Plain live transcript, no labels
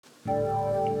Hi,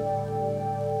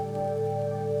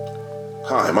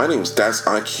 my name is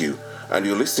Daz-I-Kue, and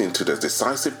you're listening to the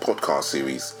Decisive podcast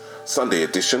series, Sunday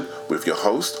edition, with your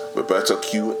host, Roberta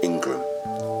Q. Ingram.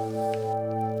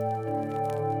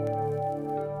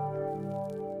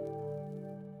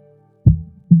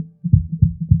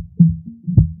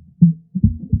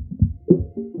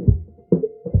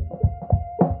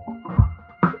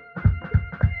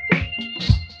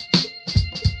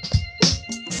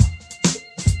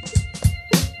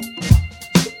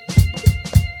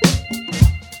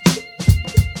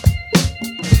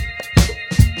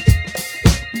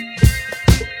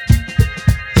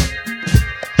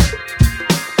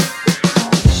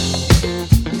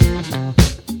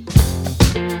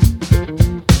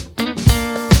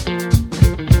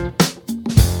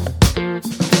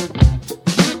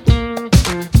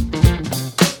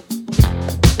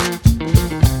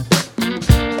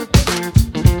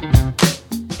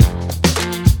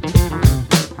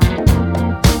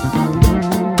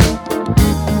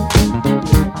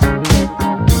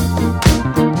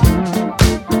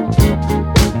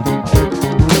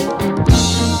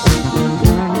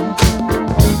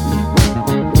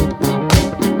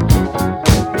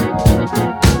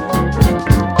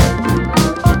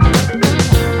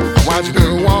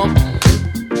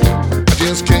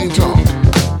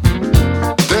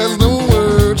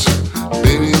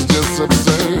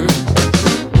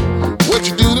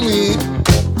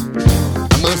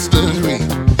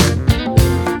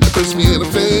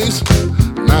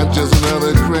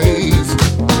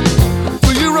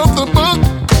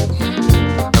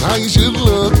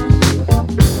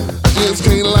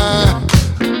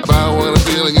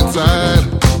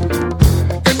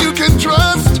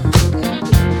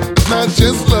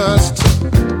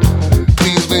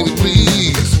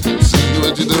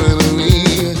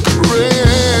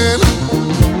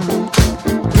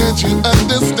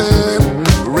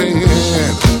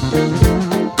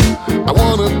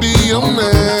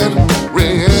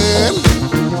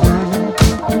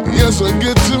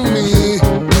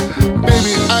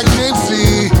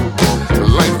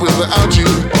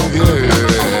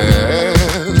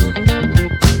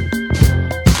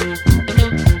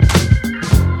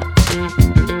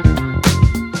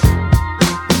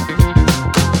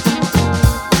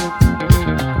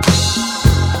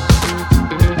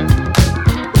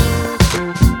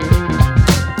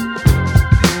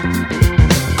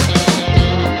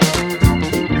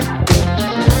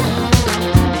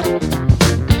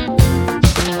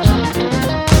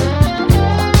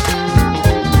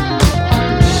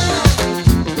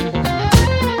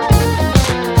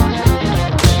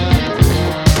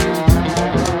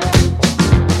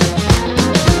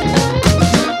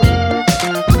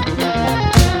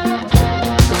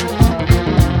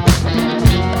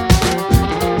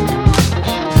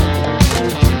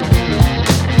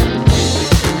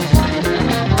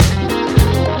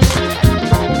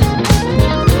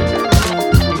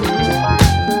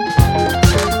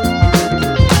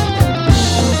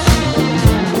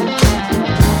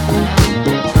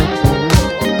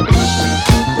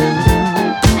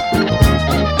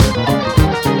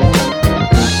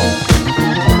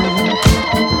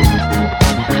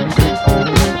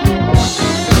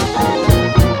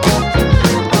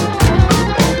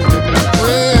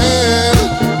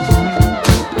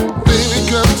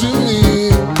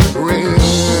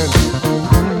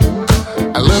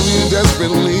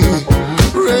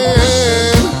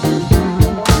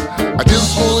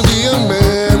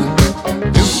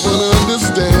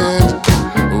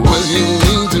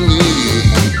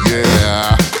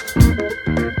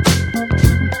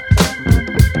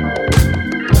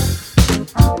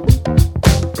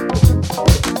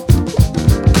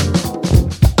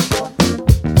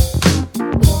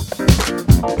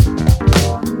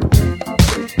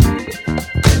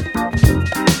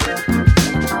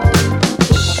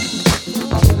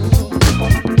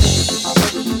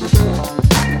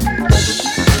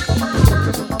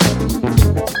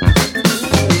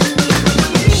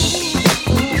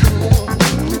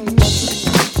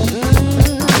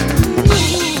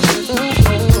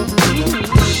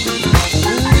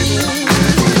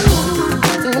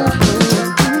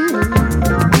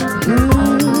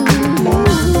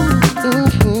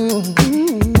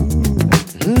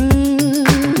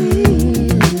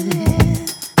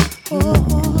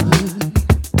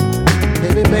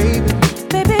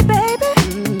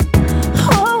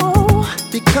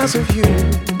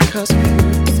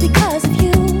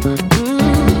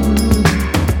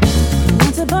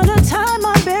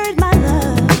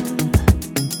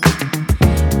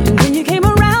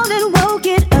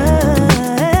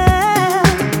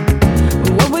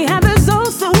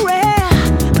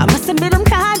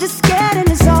 just scared, and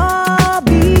it's all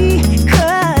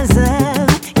because of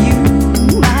you,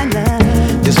 my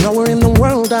love. There's nowhere in the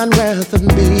world I'd rather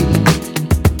be.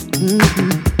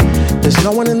 There's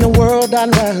no one in the world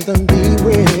I'd rather be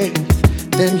with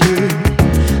than you.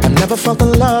 I've never felt a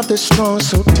love this strong,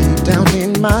 so deep down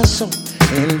in my soul.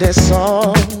 And it's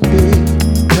all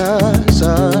because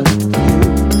of you,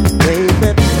 baby.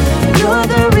 You're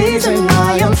the reason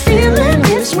why I'm feeling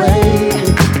this way.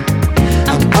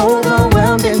 I'm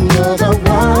overwhelmed and you're the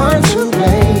one to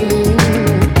blame.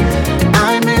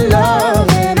 I'm in love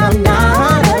and I'm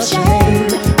not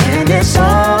ashamed. And it's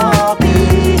all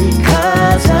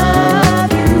because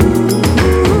of you.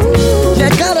 You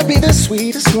gotta be the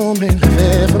sweetest woman I've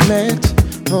ever met.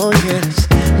 Oh yes.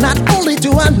 Not only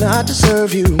do I not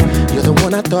deserve you, you're the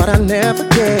one I thought I'd never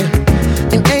get.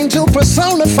 An angel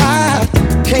personified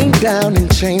came down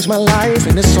and changed my life,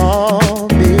 and it's all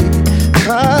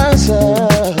because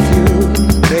of you,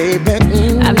 baby.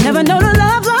 I've never known a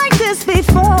love like this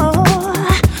before.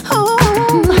 Oh,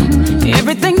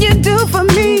 everything you do for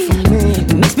me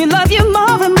makes me love you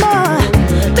more and more.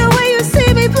 The way you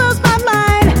see me blows my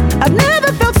mind. I've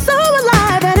never felt so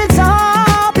alive, and it's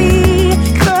all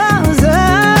because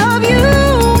of you,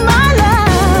 my love.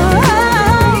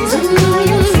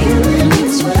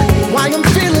 Why I'm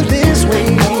feeling this way.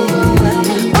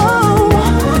 Oh,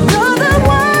 you're the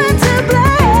one to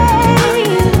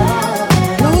blame.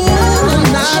 Ooh, I'm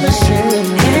not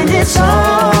ashamed. And it's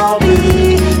all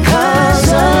because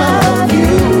of you.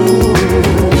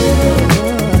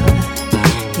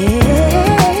 Yeah.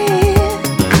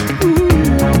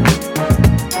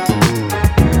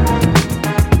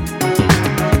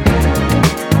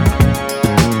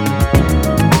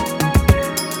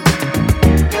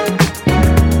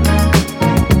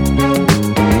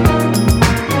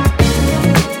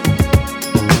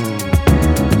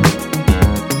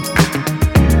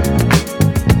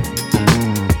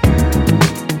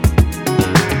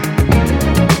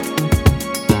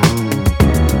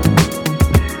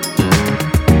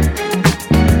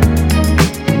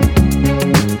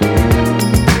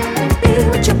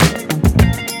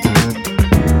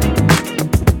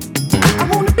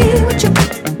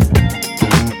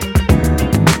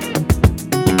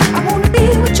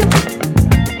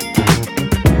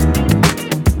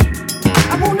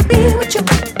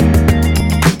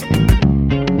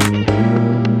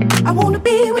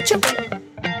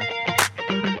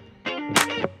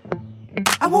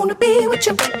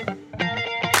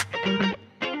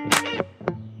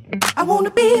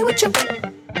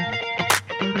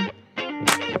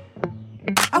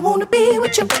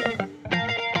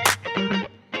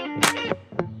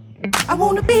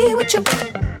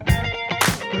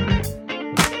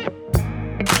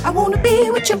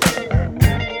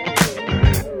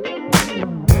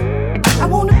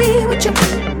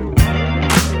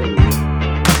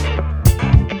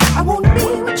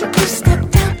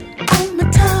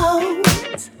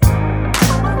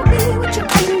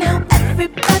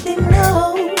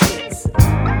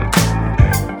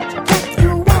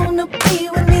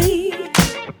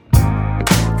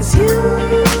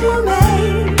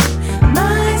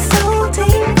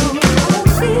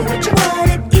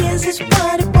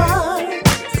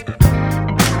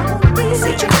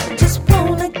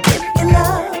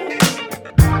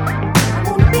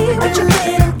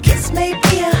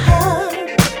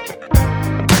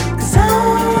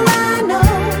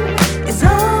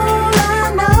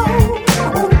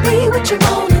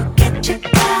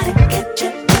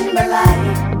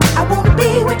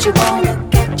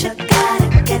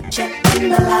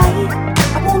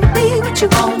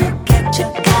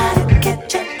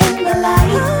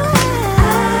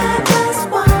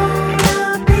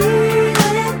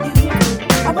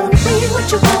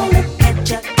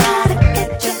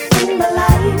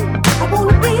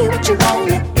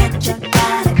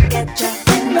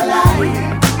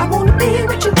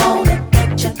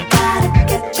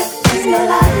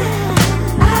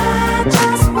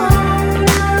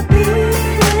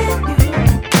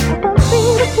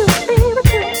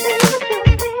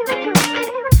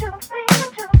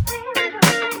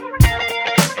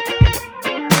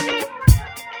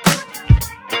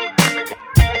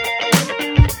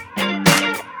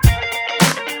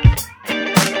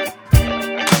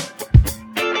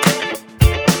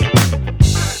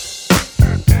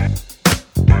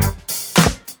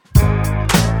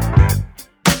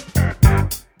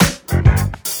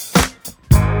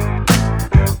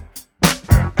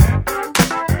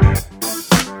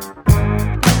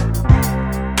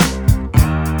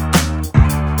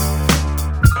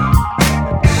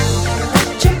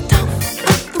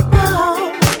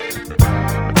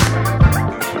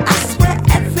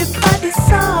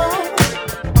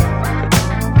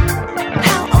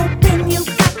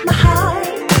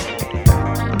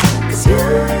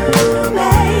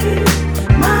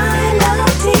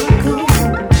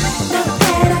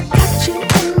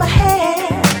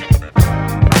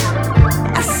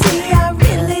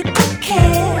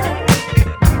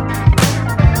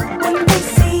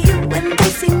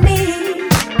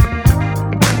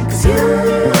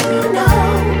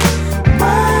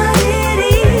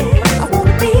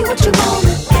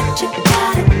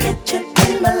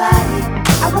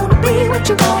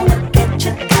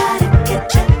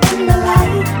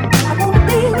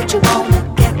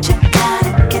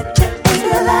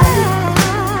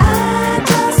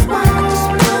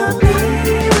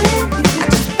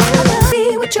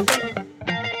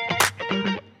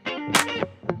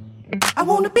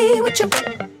 be with you.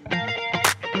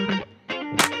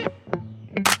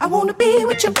 I wanna be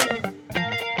with you.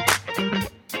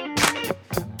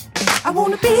 I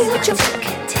wanna be with you.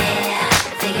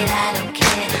 Figured I don't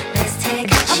care. Let's take a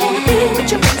chance. I wanna be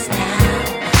with you. Now,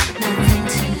 nothing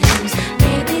to lose.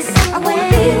 Maybe somewhere I wanna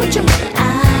be with you.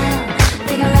 I'll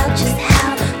figure out just how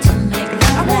to make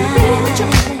love I wanna be with you.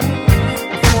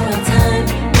 For a time,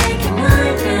 make it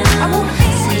mine now. I wanna be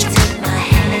So with you you. took my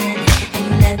hand and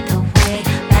you led the way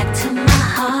back to my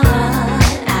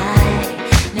heart. I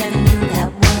never knew that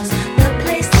was the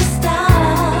place to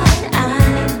start.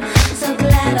 I'm so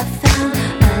glad I found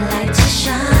a light to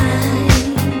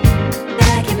shine.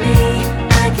 Back at me,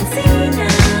 I can see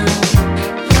now.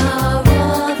 You're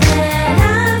all that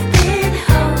I've been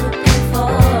hoping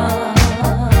for.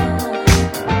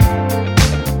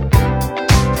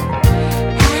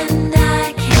 And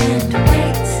I can't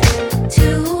wait to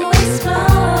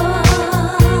explore.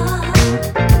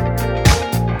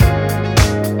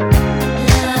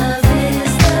 Love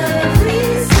is the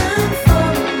reason for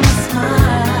my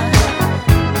smile.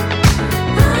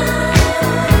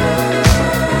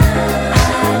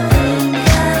 I think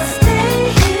I'll stay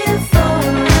here for a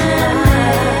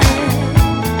while.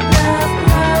 Love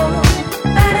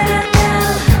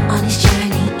grow, on this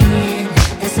journey in.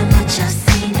 There's so much I've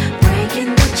seen,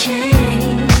 breaking the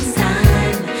chains.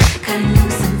 I'm cutting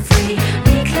loose and free,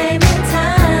 reclaiming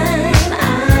time. I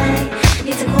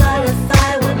need to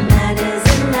qualify what matters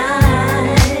in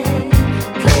life.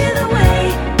 Clear the way,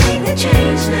 make the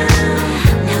change now.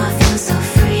 Now I feel so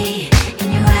free. In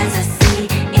your eyes I see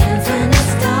infinite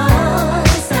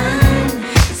stars. I'm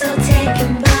so taken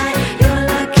by your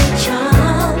lucky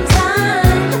charms.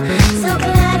 I'm so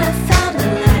glad I found a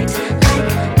light like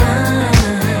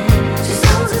mine. Two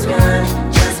souls as one,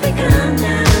 just begun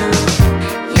now.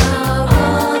 You're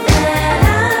all that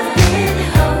I've been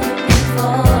hoping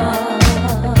for.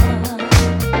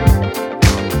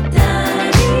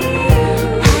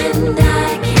 And I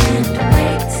can't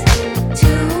wait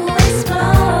to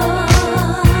explore.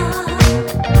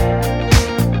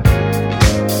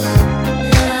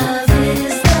 Love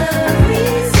is the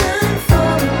reason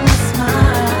for my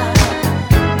smile.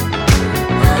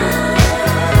 I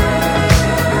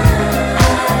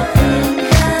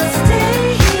think I'll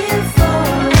stay here for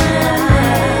a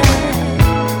while.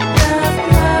 Love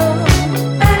grow,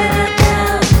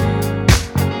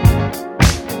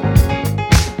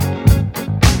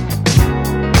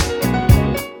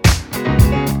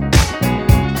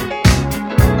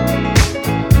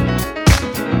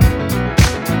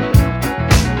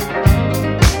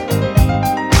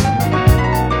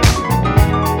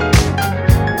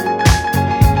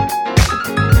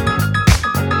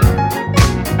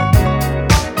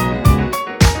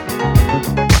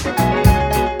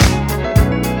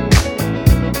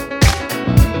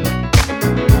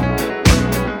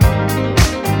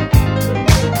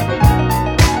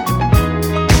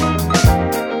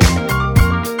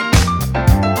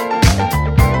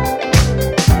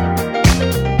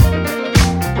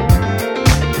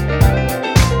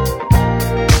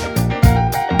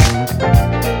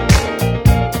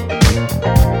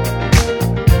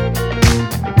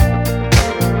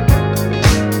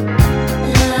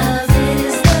 Love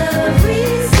is the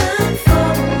reason for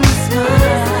my smile. I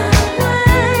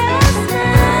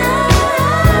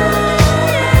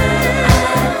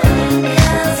think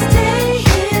I'll stay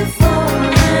here for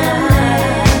a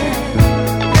while.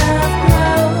 Love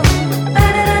grow,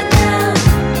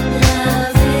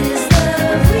 love is the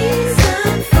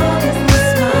reason for my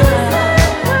smile.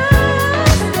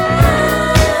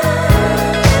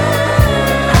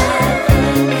 I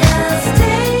think I'll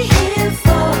stay here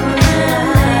for a while.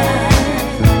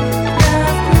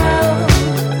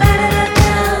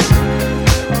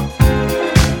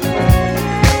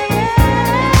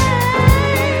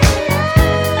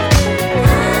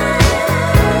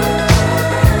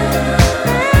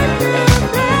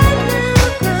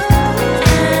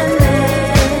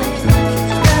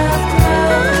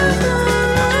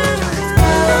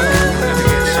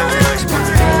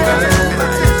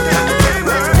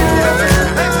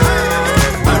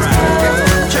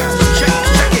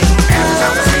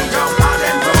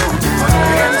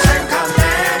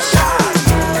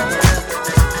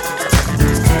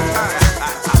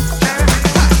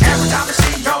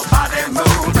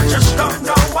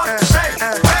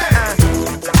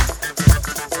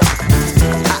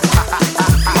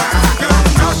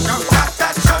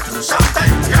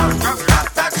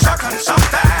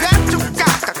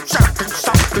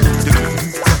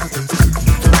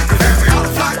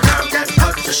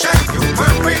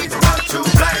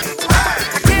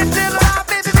 Can't tell a lie,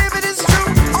 baby, this is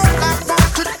true. All I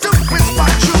want to do is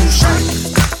watch you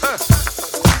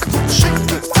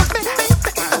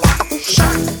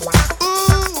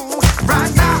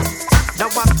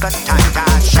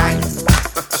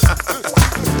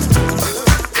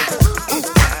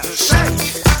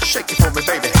Shake it for me,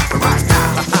 baby, right now.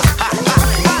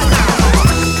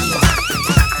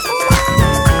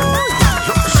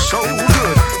 So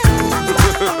good.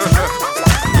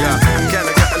 Yeah, can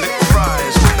I get a little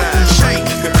fries with that shake?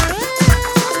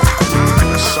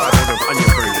 A side order of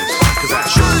onion rings, 'cause that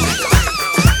shake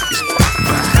is bad.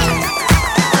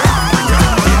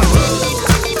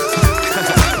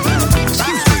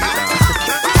 Excuse me.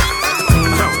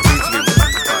 I don't mean to be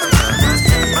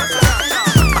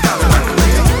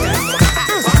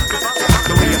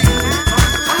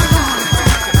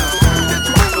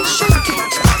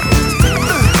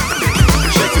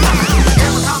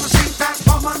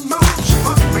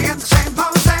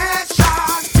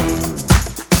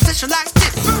like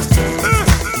this.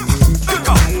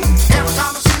 Every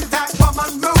time I see that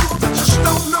woman move, I just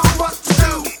don't know what to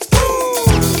do.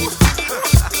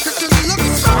 Cause she looks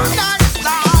so nice,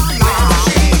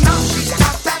 She knows she's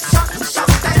got that something,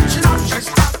 something. She knows she's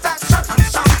got that something,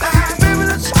 something. Baby,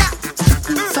 let's got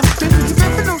something.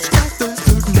 Baby, no something.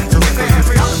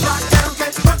 Every other black girl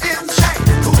gets put in the shade.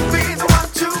 Who'll be the one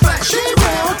to blame? She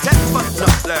will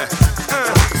definitely.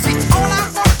 See, all I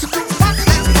want to do is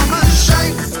let woman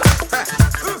shake.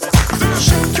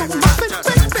 Shake your muffin,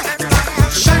 baby.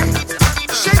 Shake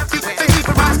it, baby,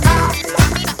 right now.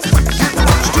 You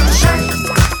want to shake,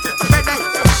 ready.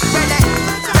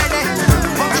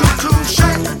 Want you to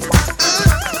shake,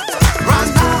 right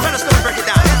now. Let us break it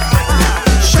down.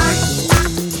 Shake,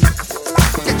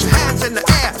 get your hands in the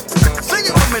air. Sing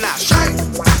it with me now. Shake,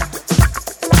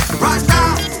 right now.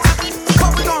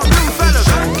 What we gonna do, fellas?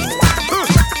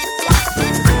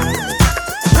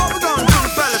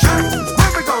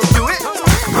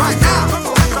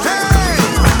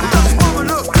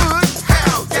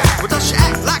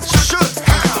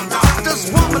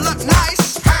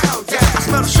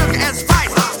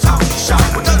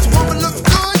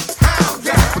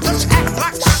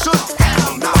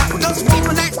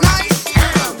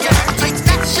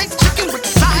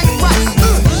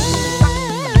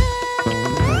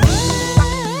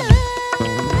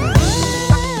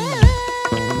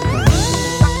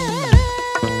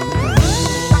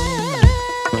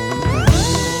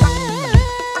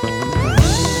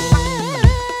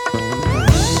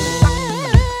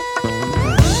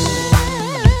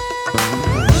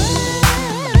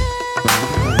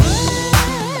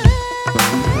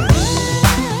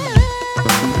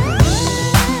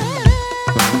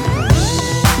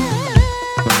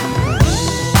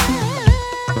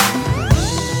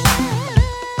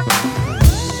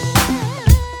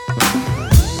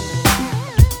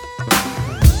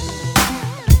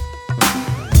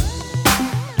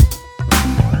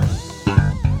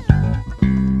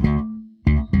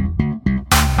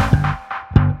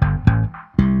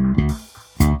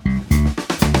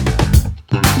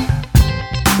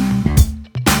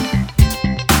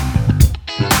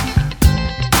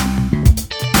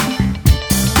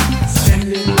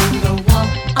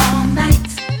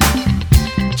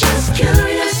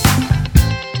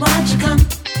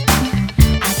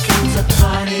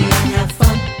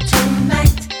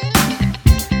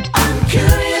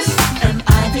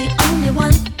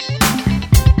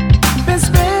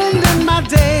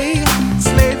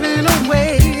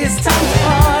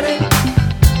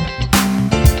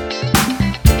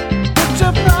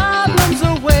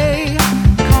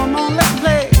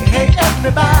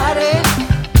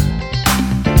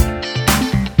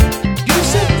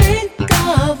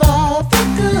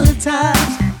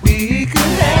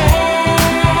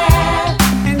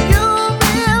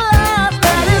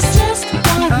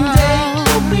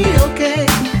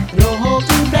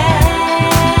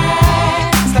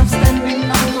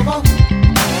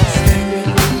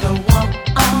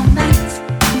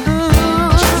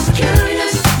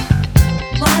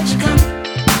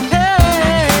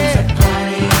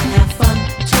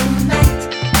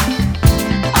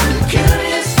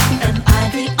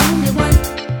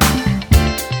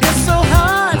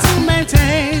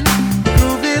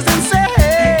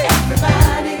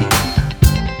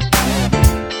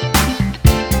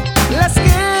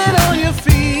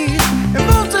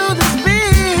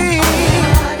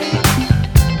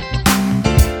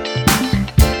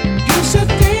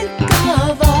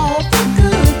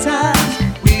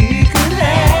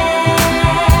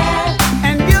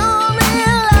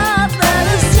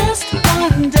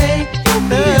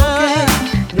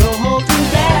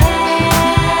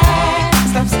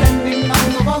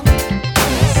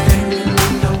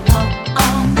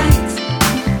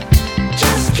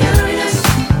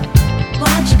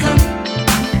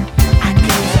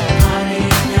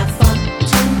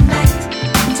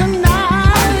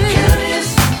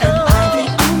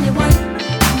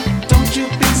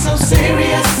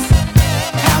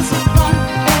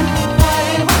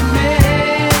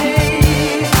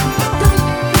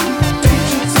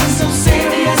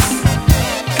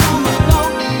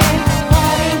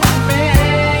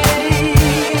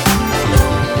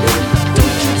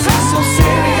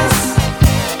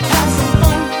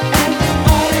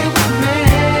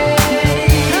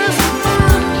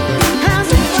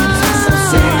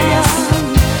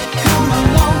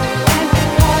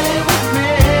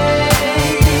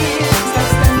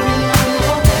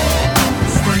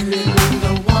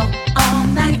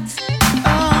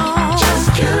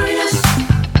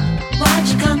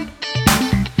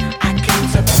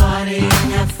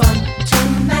 have fun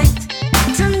tonight.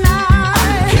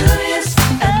 I'm curious,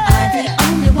 am I the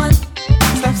only one?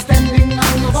 Stop standing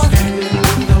on the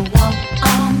wall,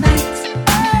 all night.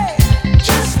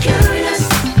 Just curious,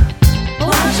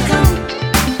 won't you come?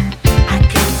 I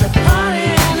came to party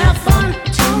and have fun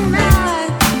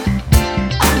tonight.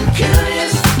 I'm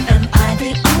curious, am I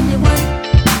the only one?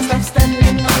 Stop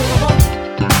standing on the wall.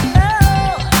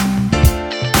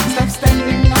 Stop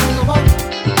standing on the wall.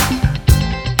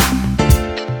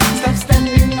 Stop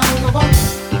standing on the wall.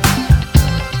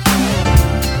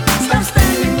 Stop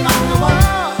standing on the wall.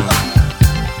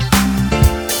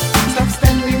 Stop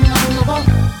standing on the wall.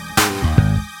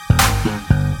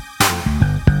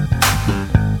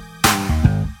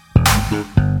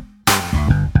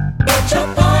 Get your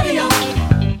party on.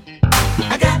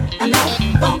 I got enough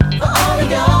funk for all of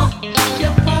y'all. Get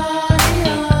your party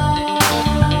on.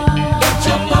 Get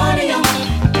your party on.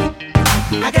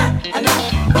 I got enough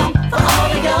funk for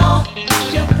all of y'all.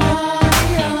 Get your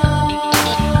party on.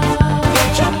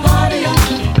 Get your party on.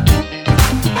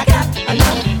 I got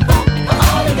enough funk for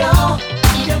all of y'all.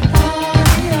 Get your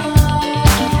party on.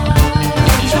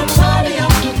 Get your party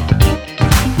on.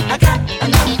 I got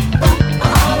enough funk for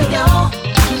all of y'all.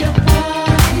 Get your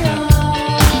party on.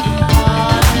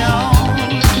 Party on.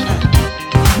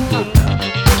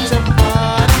 Get your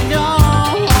party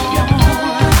on. Get your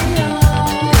party on.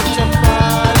 Get your party on. Get your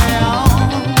party on.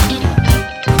 Get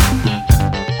party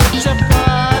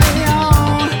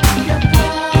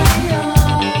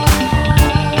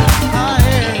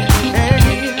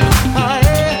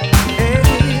on.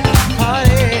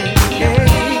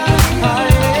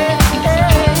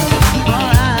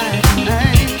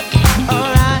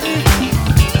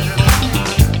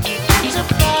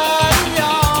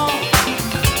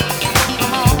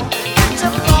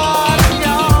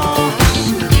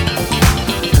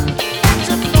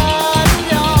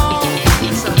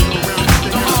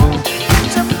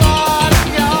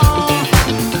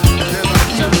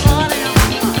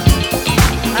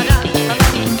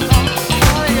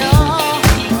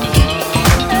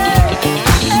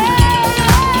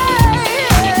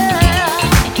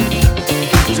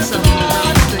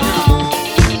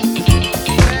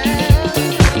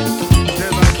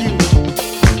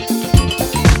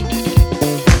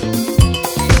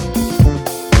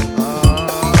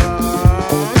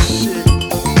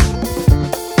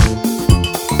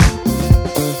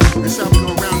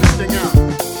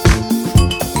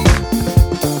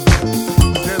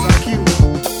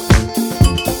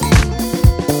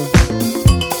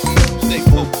 Stay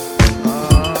woke.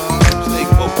 Stay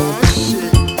woke.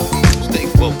 Stay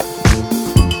woke.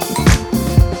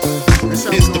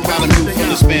 It's the problem from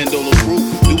the Spandolo group.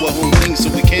 Do our own thing so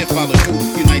we can't follow you.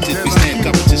 United we stand,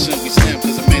 competition we slam.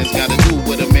 Cause a man's gotta do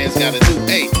what a man's gotta do.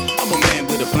 Hey, I'm a man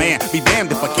with a plan. Be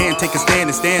damned if I can't take a stand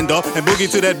and stand up and boogie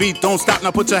to that beat. Don't stop,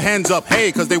 now put your hands up.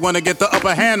 Hey, cause they wanna get the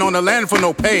upper hand on the land for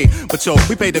no pay. But yo,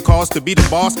 we paid the cost to be the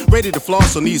boss. Ready to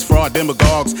floss on these fraud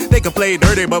demagogues. They can play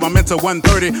dirty, but my mental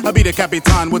 130. I be the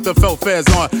capitan with the felt fez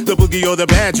on. The boogie or the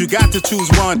badge, you got to choose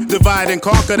one. Divide and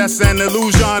conquer, that's an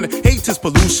illusion. Hate is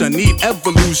pollution, need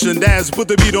evolution. Daz, put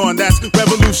the beat on, that's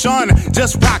revolution.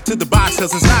 Just rock to the box,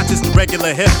 cause it's not just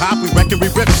regular hip hop. We reckon we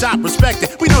rip shop, respect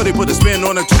it. We know they put a spin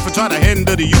on the truth and try to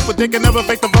hinder the youth, but they can never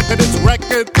fake the fuck of this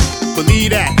record.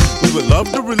 Believe that. We would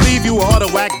love to relieve you all the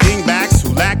whack dingbacks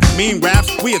who lack mean raps.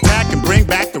 We attack and bring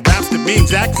back the raps that mean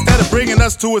jack instead of bringing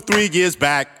us 2 or 3 years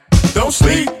back. Don't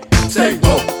sleep, stay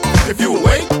woke. If you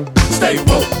awake, stay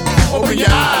woke. Open your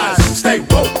eyes, stay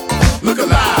woke. Look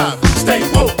alive, stay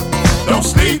woke. Don't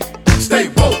sleep, stay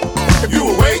woke. If you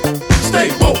awake,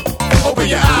 stay woke. Open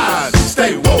your eyes,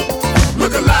 stay woke.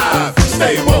 Look alive,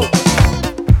 stay woke.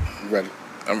 You ready?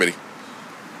 I'm ready.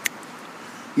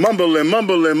 Mumbling,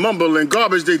 mumbling, mumbling,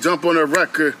 garbage they dump on a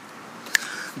record.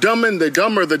 Dumbin', they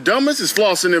dumber, the dumbest is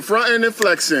flossing and frontin' and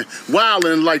flexing.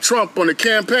 Wildin' like Trump on the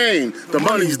campaign. The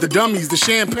money's the dummies, the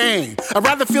champagne. I'd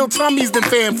rather feel tummies than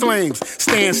fan flames.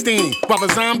 Stand steam, while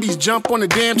the zombies jump on the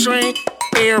damn train.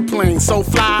 Airplane so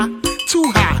fly,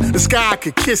 too high, the sky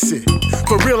could kiss it.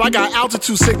 For real, I got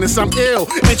altitude sickness, I'm ill.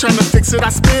 Ain't trying to fix it, I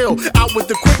spill. Out with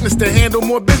the quickness to handle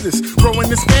more business. Growing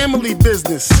this family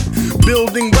business.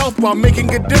 Building wealth while making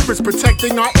a difference.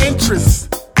 Protecting our interests.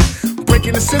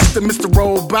 Breaking the system, Mr.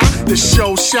 Robot. The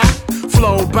show shot,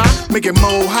 flow by, make it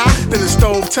more hot than the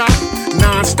stove top.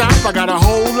 Non-stop, I got a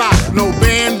whole lot. No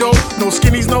bando, no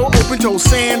skinnies, no open toe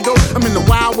sandal. I'm in the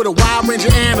wild with a wild range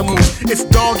of animals. It's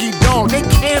doggy dog, they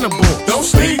cannibal. Don't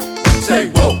sleep, stay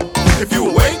woke. If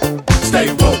you awake,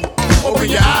 stay woke. Open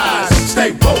your eyes,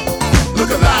 stay woke.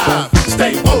 Look alive,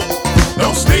 stay woke.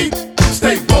 Don't sleep,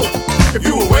 stay woke. If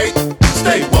you awake,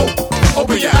 stay woke.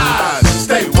 Open your eyes,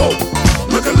 stay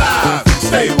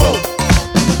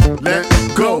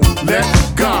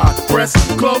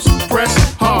close, press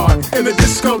hard. In the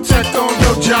discotheque on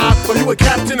your job, or you a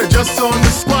captain or just on the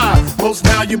squad. Most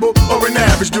valuable or an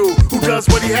average dude who does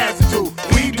what he has to do.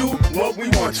 We do what we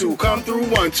want to. Come through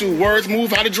 1, 2 words,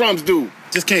 move how the drums do.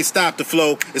 Just can't stop the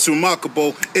flow, it's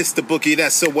remarkable. It's the boogie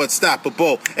that's so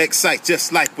unstoppable. Excite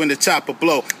just like when the chopper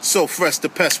blow. So fresh the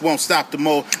pest won't stop the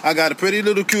mold. I got a pretty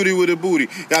little cutie with a booty.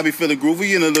 Got me feeling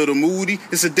groovy and a little moody.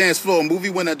 It's a dance floor movie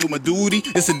when I do my duty.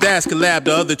 It's a Daz collab,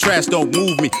 the other trash don't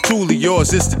move me. Truly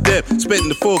yours, it's the dip. Spitting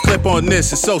the full clip on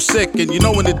this, it's so sick. And you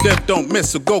know when the dip don't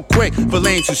miss, so go quick. For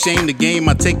lanes who shame the game,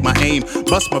 I take my aim.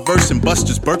 Bust my verse and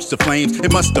busters burst the flames.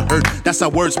 It must have hurt, that's how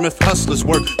wordsmith hustlers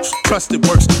work. Trust it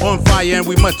works, on fire and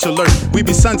we much alert. We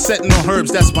be sunsetting on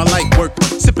herbs, that's my light work.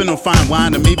 Sipping on fine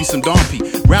wine and maybe some Dom P.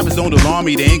 Rappers don't alarm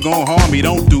me, they ain't gon' harm me.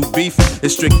 Don't do beef,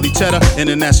 it's strictly cheddar.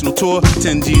 International tour,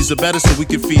 10 G's or better so we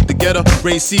can feed the ghetto.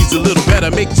 Raise seeds a little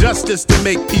better, make justice to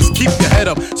make peace. Keep your head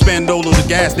up, Spandolo the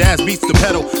gas, Daz beats the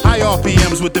pedal. High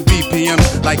RPMs with the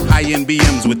BPMs, like high-end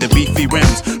BMs with the beefy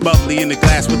rims. Bubbly in the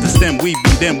glass with the stem, we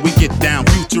be them, we get down.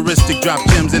 Futuristic drop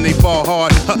gems and they fall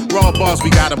hard. Raw bars,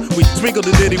 we got them. We sprinkle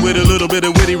the ditty with a little bit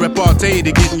of witty repartee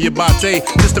to get in your bate,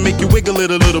 just to make you wiggle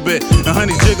it a little bit. And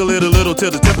honeys jiggle it a little till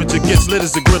the temperature gets lit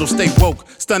as the griddle. Stay woke,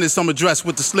 stunning summer dress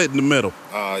with the slit in the middle.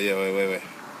 Oh, yeah, wait.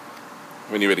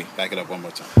 When you ready? Back it up one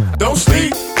more time. Don't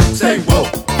sleep, stay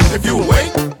woke. If you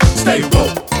awake, stay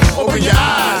woke. Open your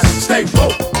eyes, stay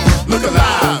woke. Look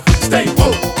alive, stay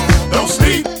woke. Don't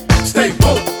sleep, stay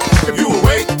woke. If you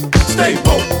awake, stay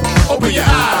woke. Open your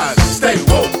eyes, stay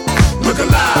woke. Look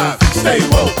alive, stay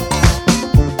woke.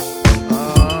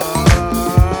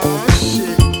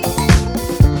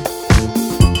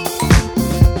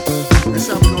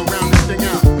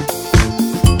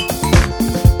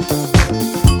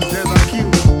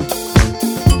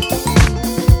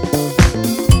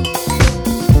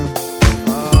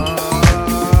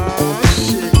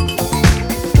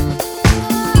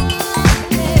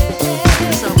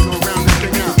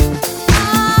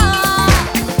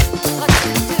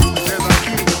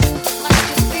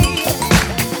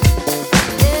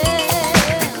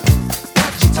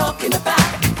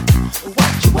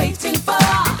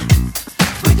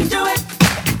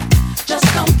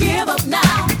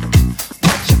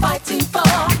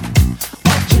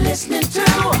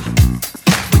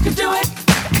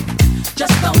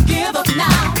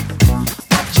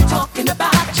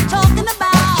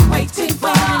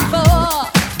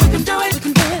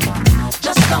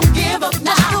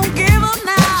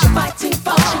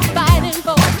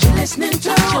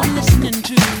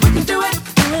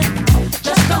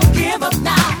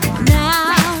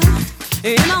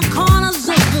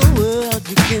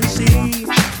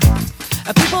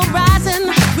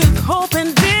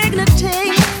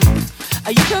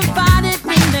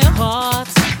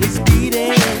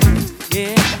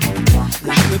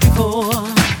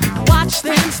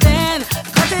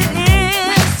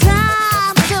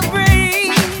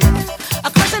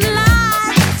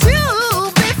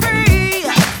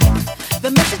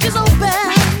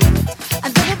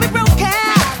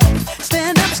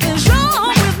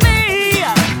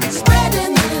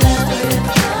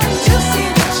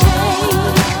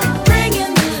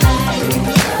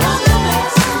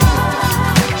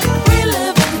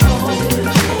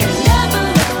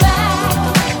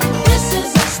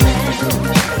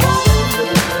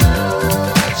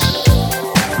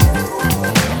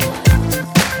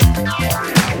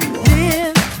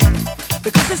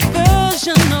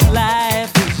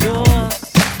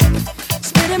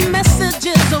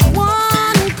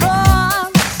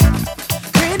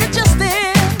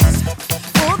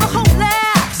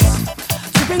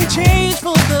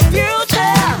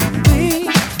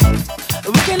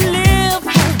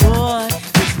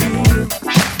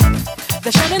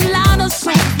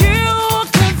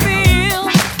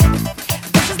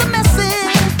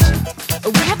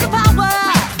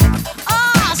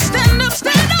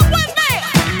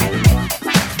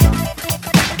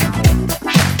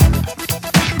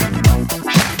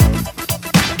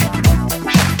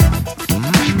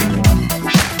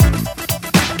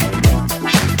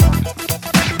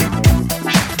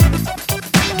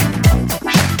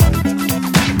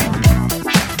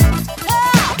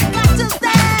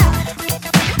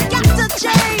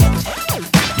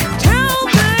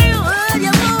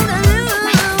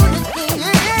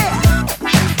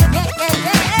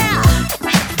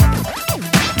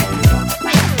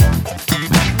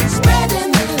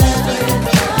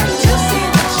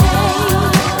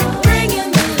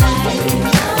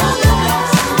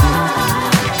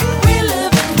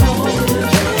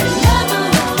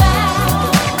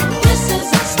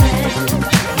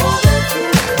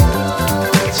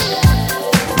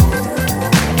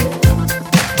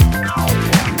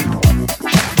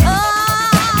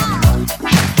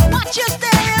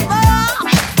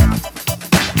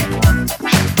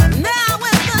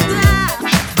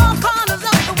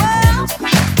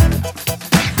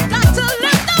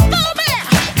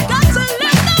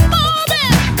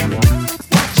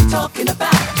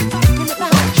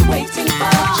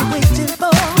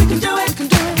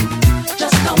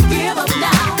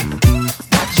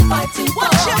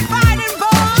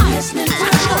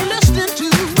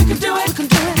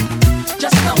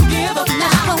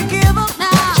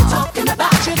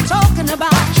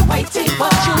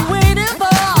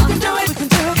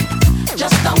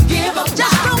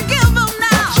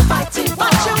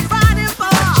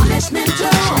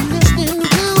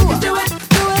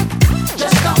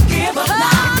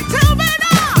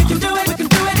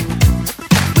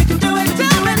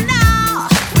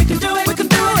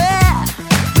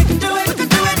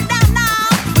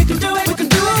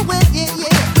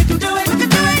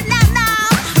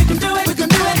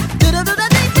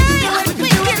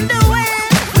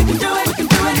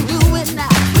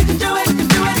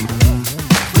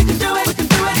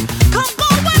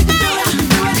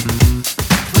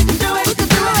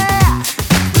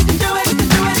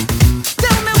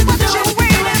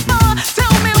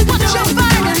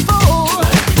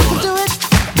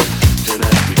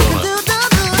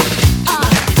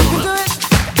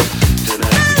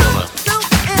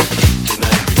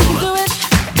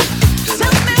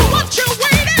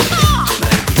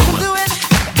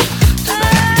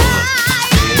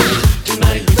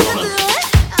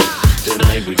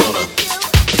 Tonight we're gonna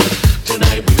dance.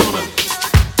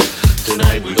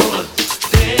 Tonight we're gonna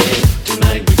dance.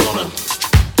 Tonight we're gonna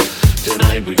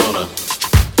Tonight we're gonna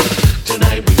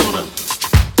Tonight we're gonna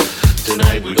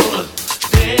Tonight we're gonna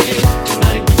dance.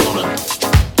 Tonight we're gonna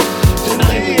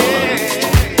Tonight we're gonna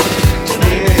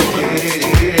Tonight we're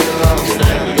gonna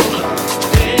Tonight we're gonna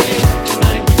dance.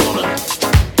 Tonight we're gonna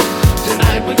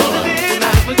Tonight we're gonna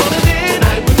Tonight we're gonna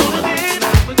Tonight we're gonna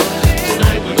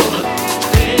Tonight we're gonna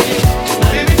dance.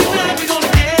 Tonight we're gonna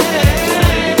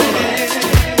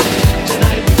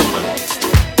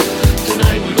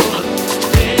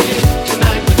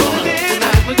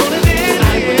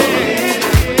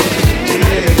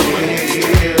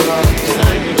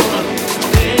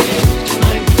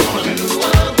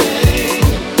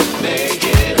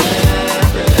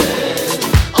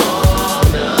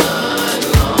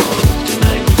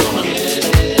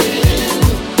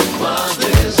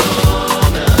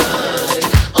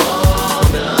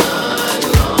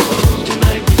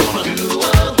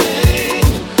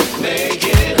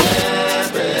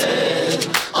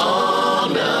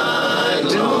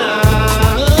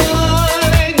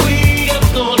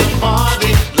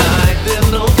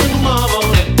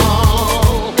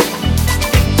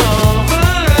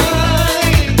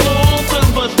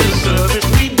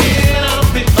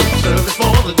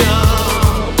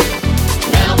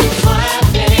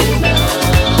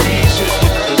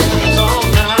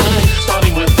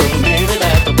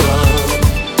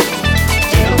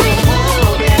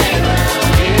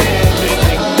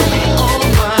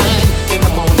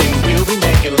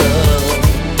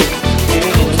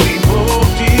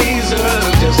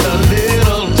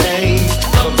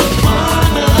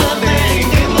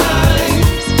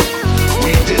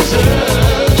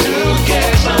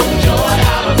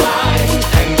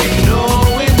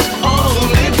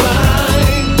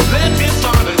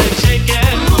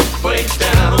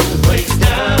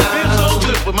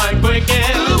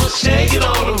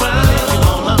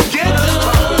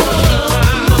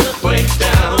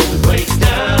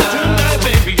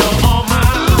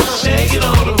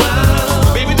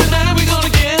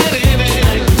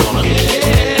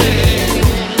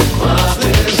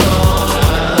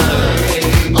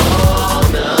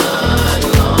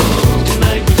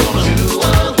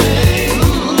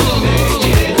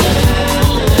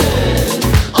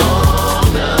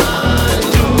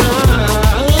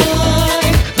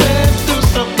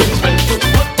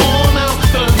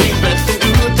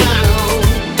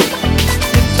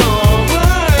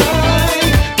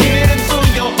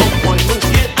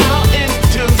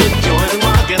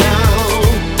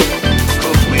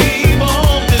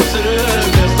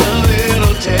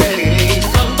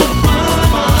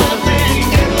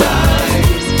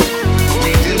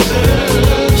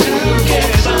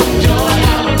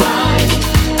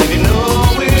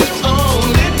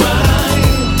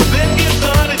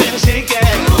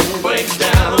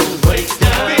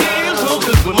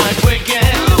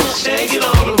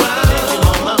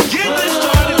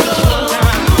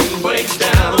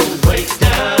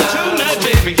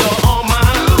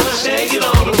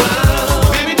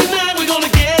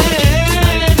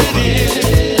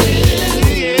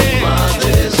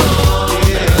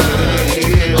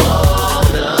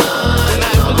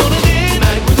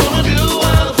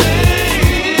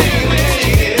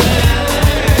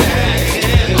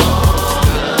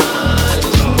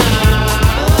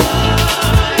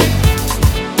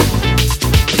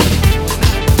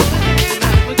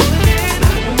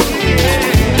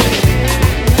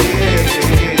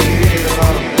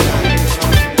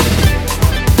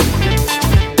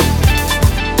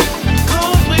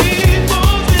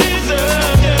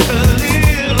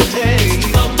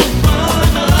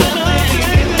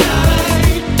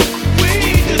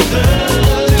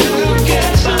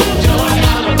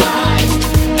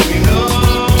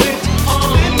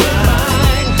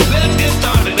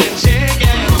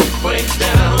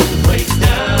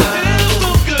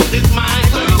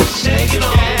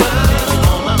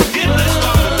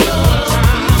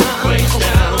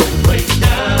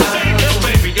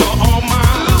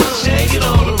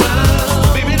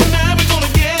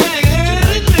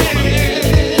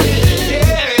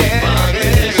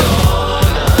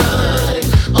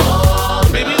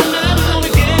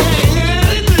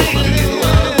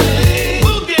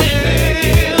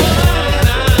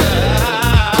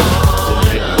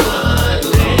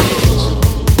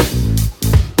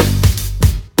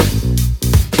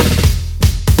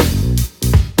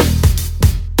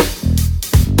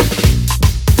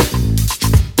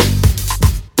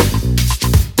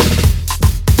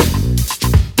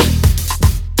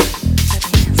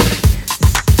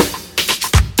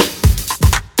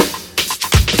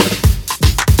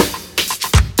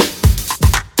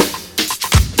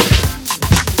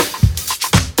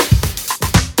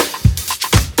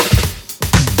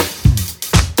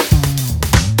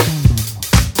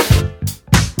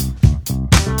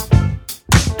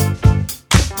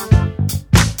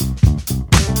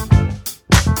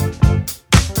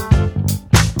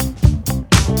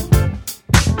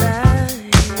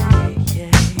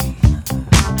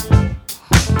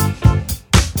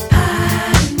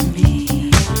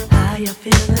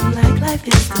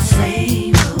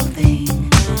same old thing.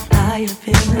 Are you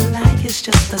feeling like it's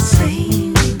just the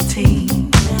same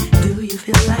routine? Do you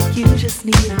feel like you just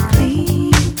need a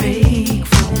clean break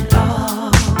from it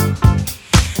all?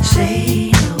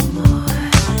 Say no more.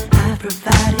 I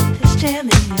provided this jam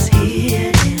and this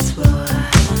here dance floor.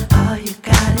 All you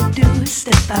gotta do is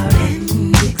step out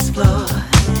and explore.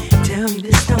 Tell me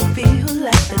this don't feel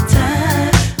like the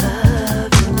time of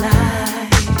your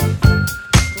life.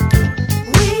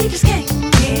 We just can't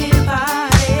get a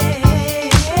party.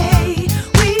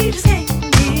 We just can't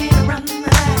get a run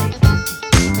night.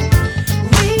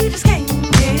 We just can't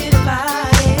get a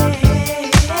party.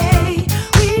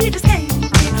 We just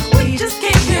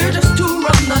can't get just to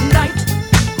run the night.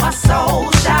 My soul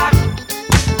shocked.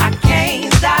 I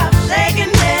can't stop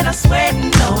shaking and I'm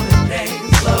sweating on the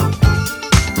dance floor.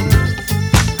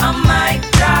 I might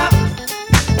drop.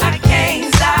 I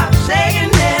can't stop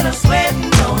shaking and I'm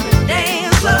sweating on the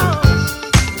dance floor.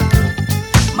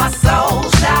 My soul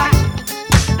shocked.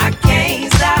 I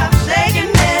can't stop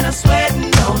shaking and I'm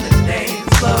sweating on the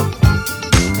dance floor.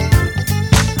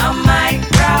 I might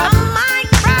drop.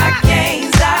 I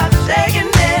can't stop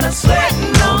shaking and I'm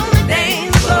sweating on the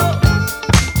dance floor.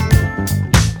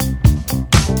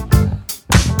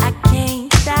 I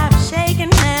can't stop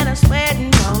shaking and I'm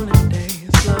sweating on the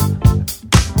dance floor.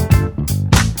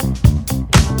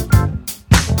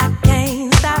 I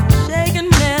can't stop shaking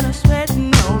and I'm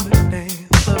sweating on the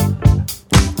dance floor.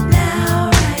 Now,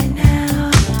 right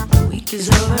now, the week is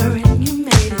over and you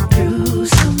made it through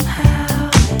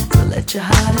somehow. So let your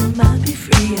heart and mind be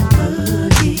free and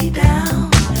boogie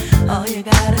down. All you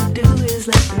gotta do is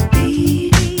let the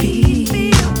beat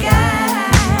be your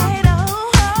guide.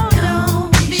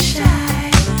 Don't be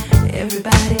shy.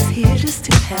 Everybody's here just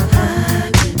to have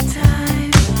a good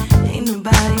time. Ain't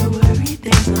nobody worried,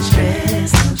 there's no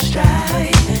stress, no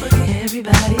strife.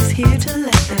 Everybody's here to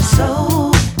let their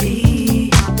soul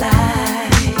be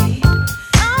light.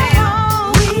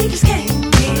 We just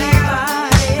can't get a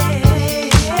party.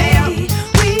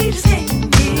 We just can't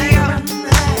get a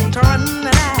run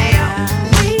the night.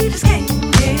 We just can't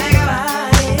get a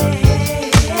party.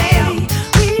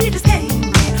 We just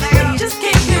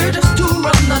can't get just to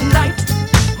run the night.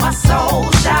 My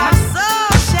soul shot.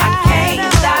 I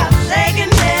can't stop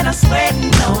shaking and I'm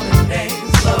sweating on the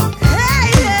dance floor.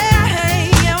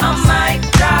 I might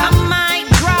drop.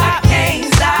 I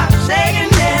can't stop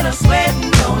shaking and I'm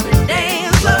sweating on the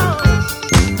dance floor.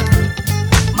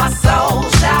 My soul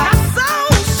shot.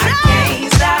 I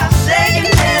can't stop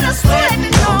shaking and I'm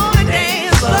sweating on the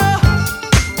dance floor.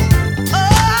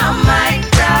 I might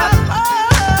drop.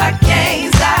 I can't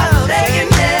stop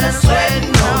shaking and I'm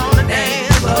sweating on the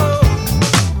dance floor.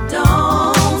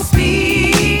 Don't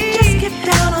speak. Just get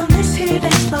down on this here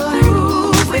dance floor.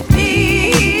 Groove with me.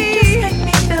 Just make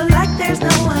me feel like there's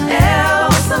no one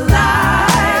else alive.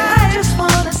 I just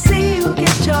wanna see you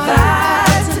get your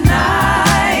vibe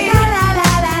tonight. La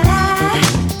la la la.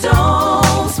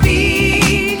 Don't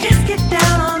speak. Just get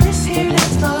down on this here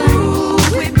dance floor.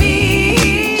 Groove with me.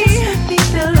 Just make me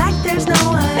feel like there's no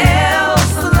one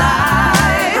else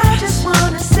alive. I just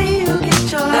wanna see you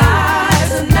get your vibe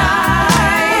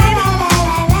tonight. La la la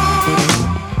la.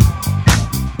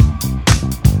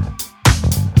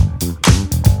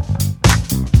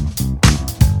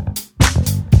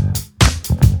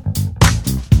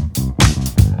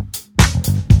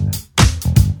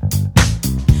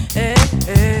 Hey,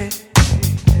 hey,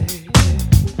 hey,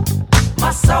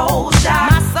 my soul shot.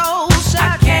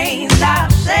 I can't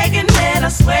stop shaking and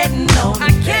I'm sweating on the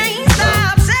dance floor.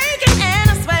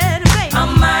 I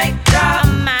might drop.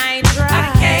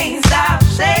 I can't stop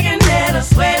shaking and I'm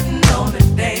sweating on the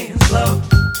dance floor.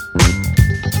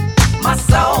 My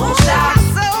soul shot.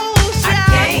 I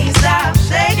can't stop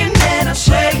shaking and I'm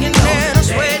sweating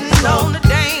on the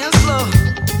dance floor.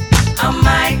 I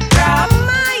might drop.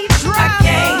 I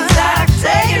can't stop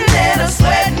shaking and I'm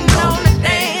sweating on the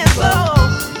dance floor.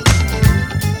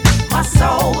 My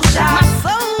soul shot.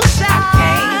 I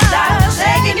can't stop shaking.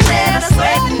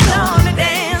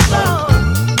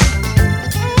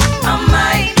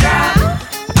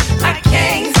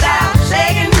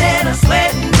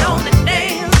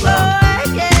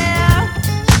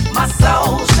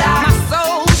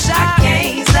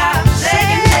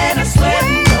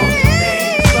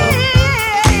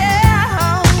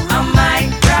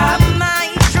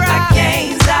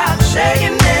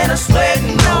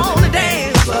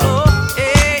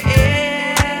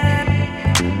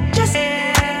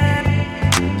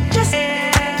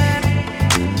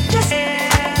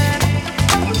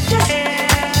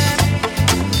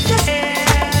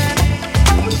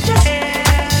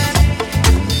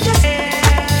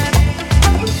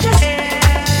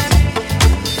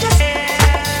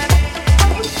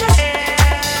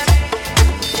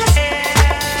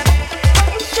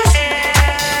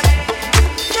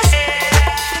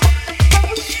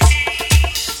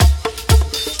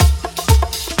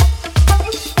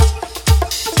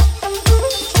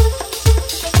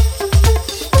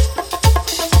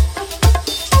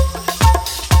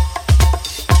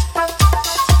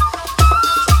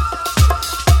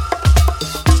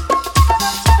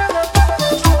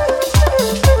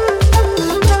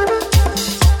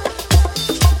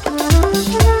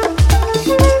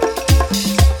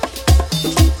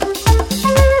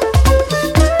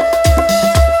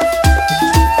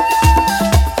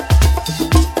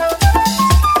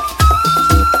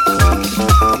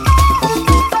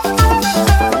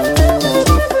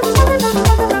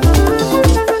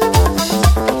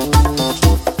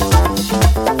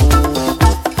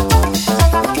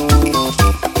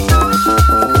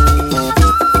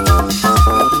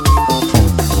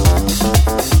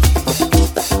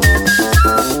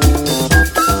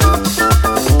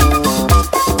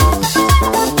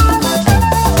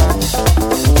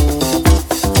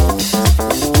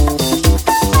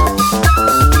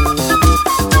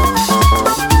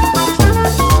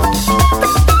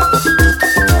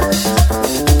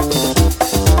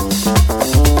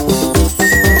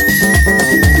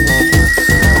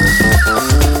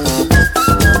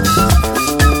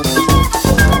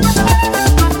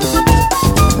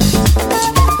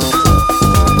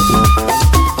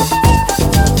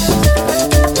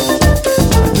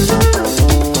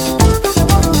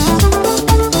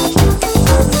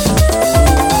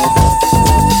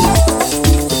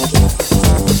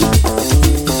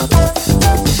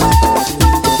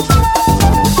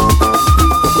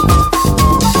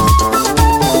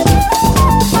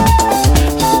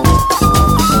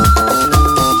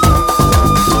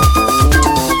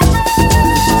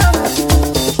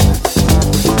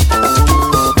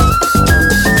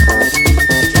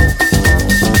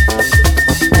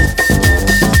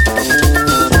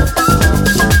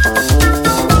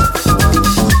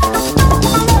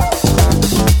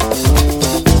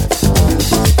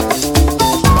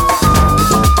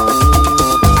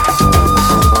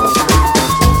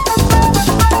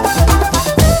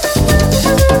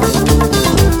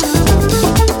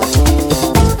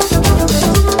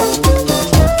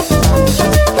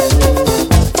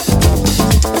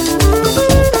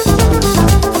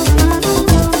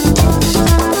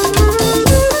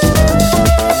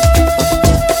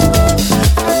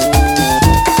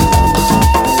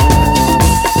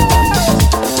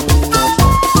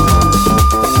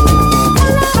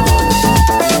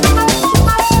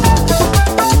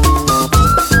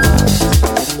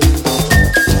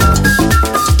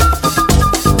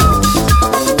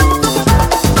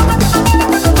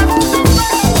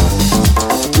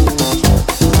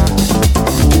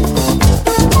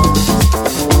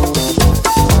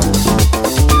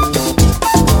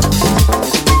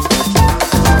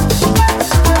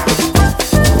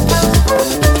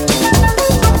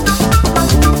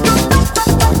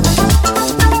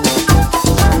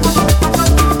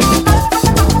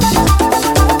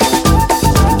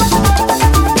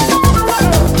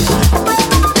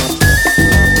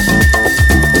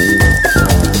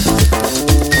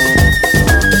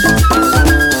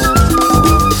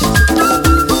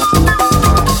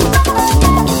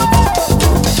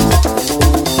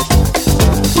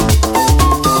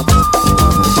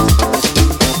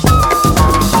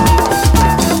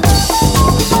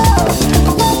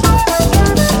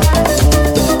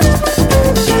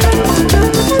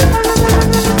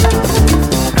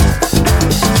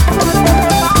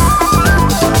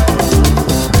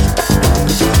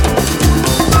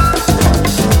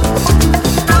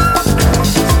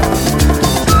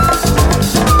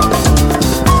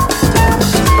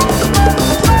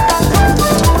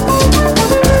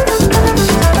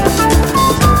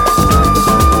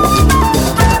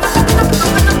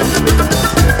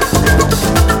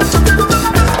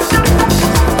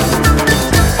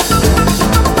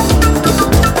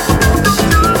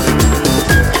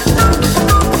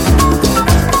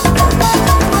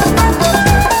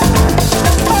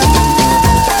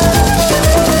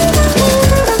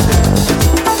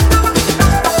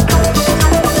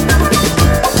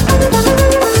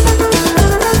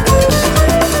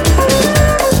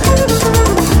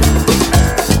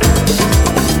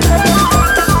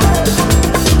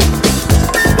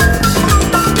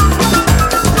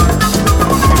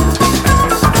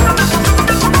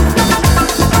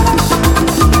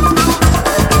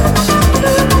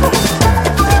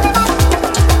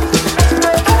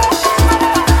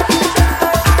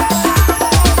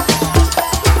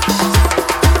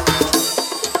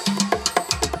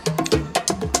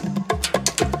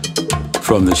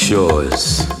 From the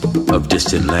shores of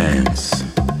distant lands,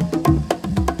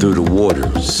 through the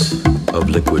waters of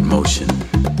liquid motion,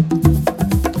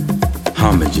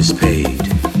 homage is paid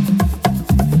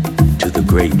to the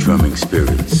great drumming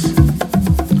spirits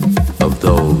of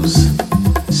those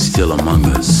still among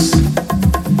us,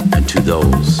 and to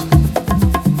those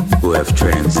who have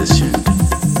transitioned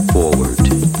forward.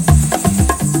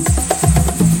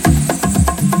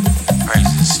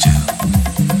 Praises to